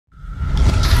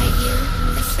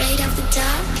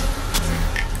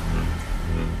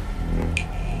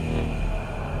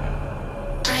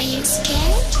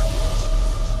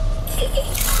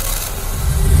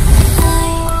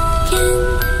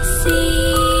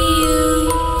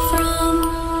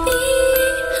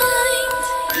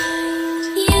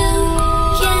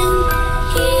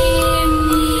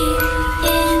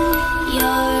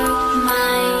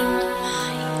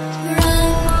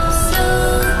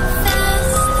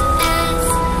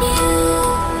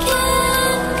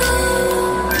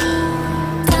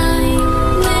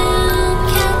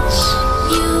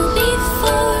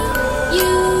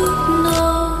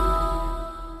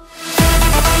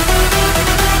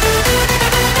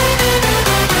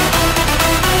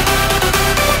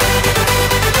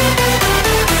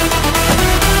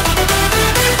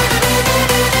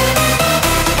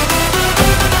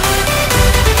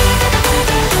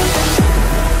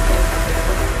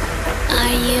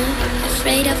you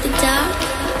afraid of the dark?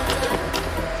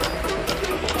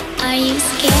 Are you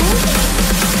scared?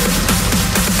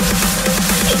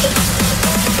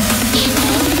 You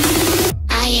know,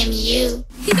 I am you.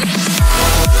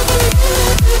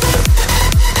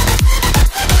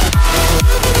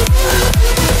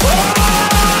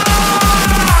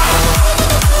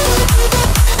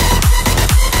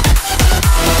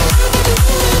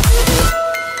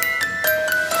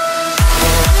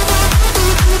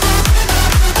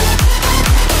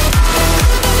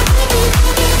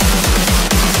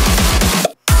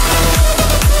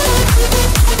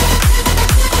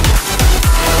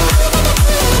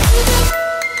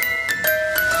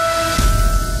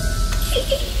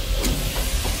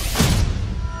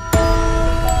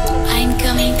 I'm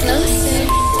coming closer.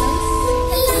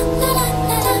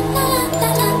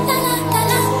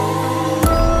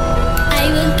 I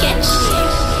will catch you.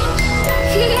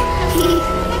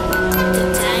 The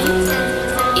time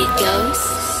it goes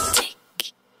tick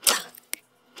tock,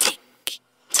 tick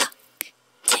tock,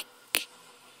 tick tock.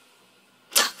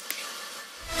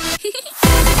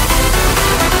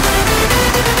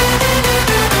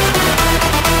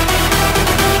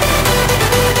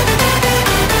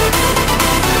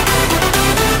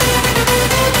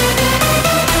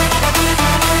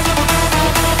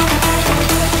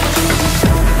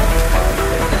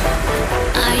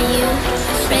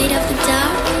 Afraid of the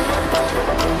dark?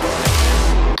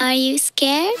 Are you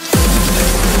scared?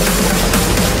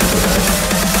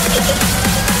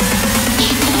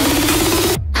 You know,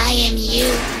 I am you.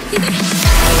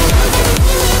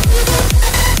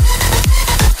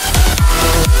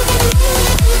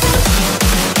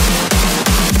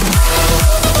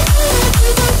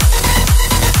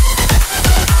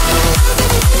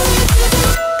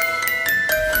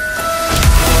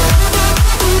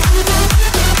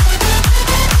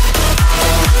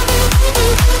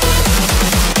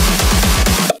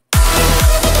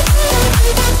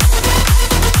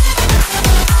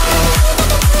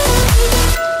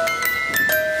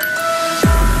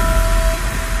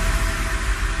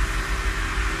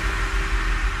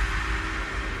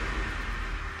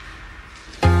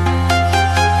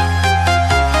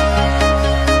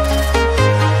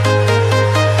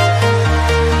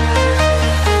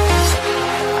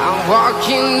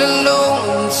 Walking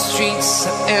alone, the streets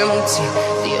are empty.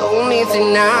 The only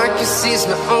thing I can see is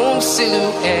my own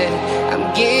silhouette.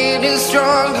 I'm getting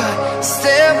stronger,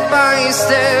 step by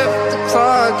step. The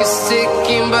clock is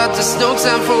ticking, but there's no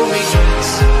time for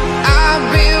regrets. I've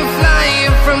been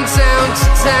flying from town to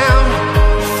town,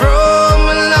 from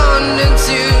London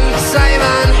to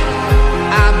Taiwan.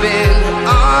 I've been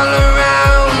all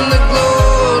around the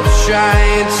globe,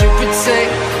 trying to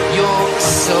protect your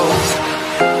soul.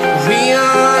 We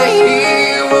are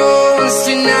heroes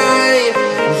tonight.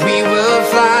 We will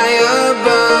fly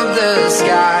above the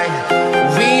sky.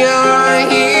 We are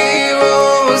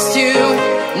heroes tonight.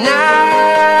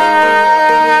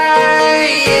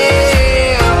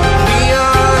 Yeah. We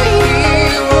are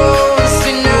heroes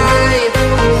tonight.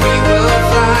 We will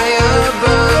fly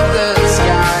above the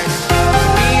sky.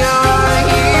 We are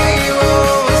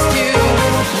heroes tonight.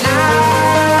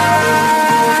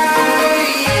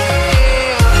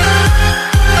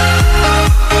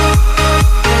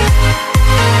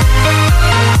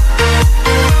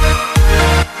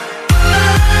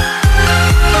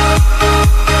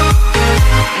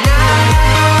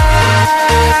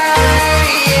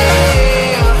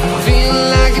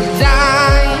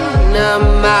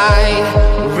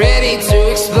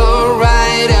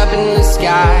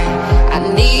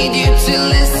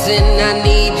 I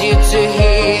need you to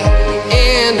hear,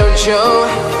 and don't show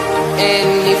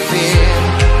any fear.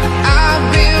 I've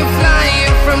been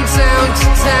flying from town to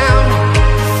town,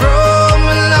 from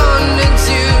London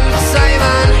to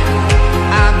Taiwan.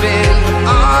 I've been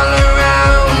all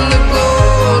around the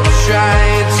globe,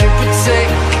 trying to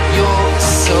protect your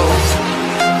soul.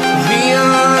 We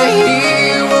are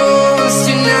heroes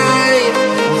tonight.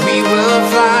 We will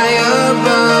fly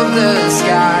above the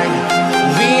sky.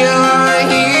 We are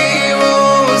heroes.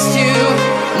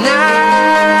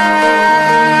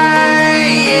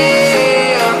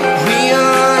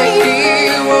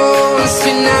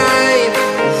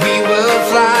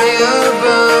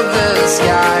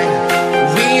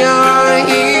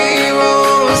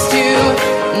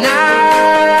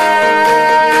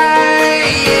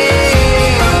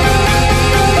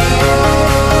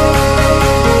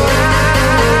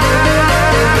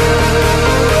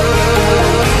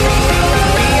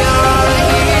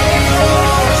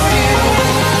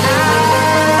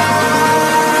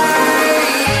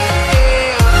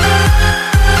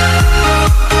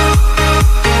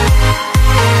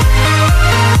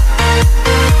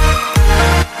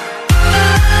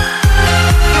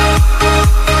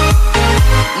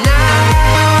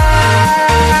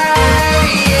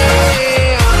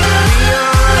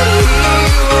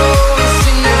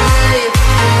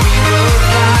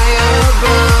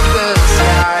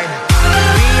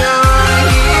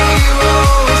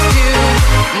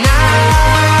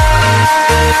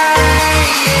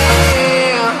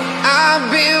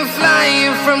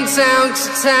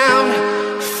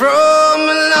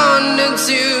 down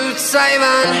to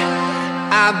Taiwan.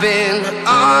 I've been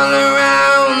all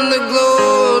around the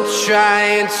globe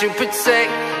trying to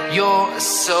protect your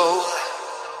soul.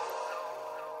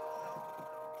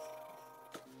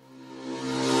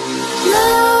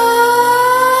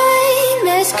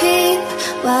 Nightmares creep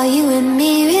while you and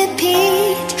me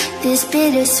repeat. This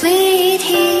bittersweet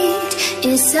heat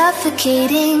is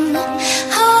suffocating.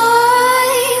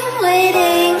 I'm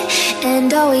waiting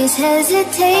and always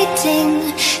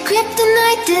hesitating.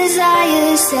 Kryptonite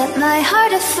desires set my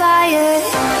heart afire.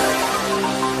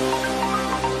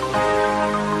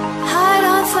 Heart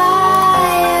on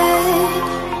fire.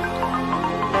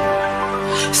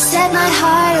 Set my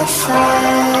heart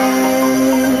afire.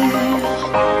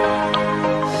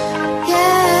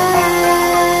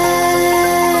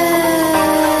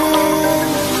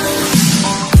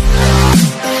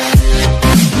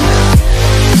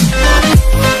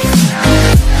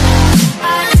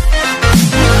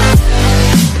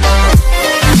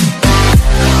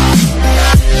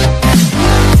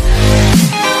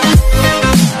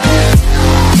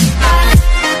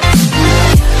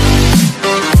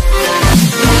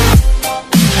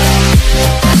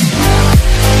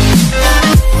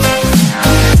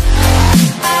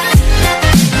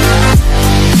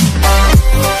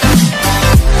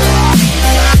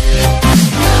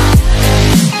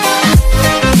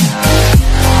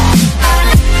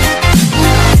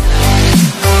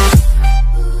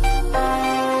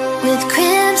 With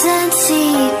crimson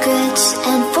secrets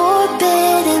and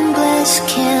forbidden bliss,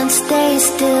 can't stay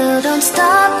still, don't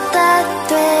stop that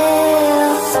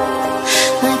thrill.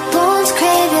 My bones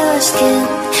crave your skin,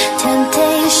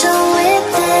 temptation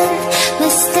within,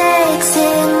 mistakes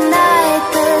ignite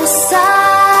the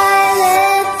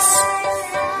silence.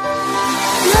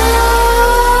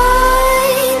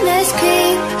 Nightmares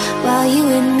creep while you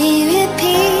and me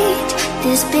repeat.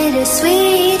 This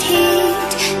bittersweet heat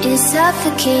is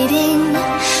suffocating.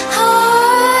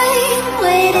 I'm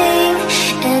waiting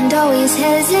and always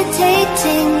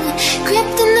hesitating.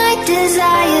 Kryptonite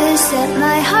desires set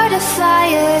my heart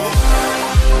afire.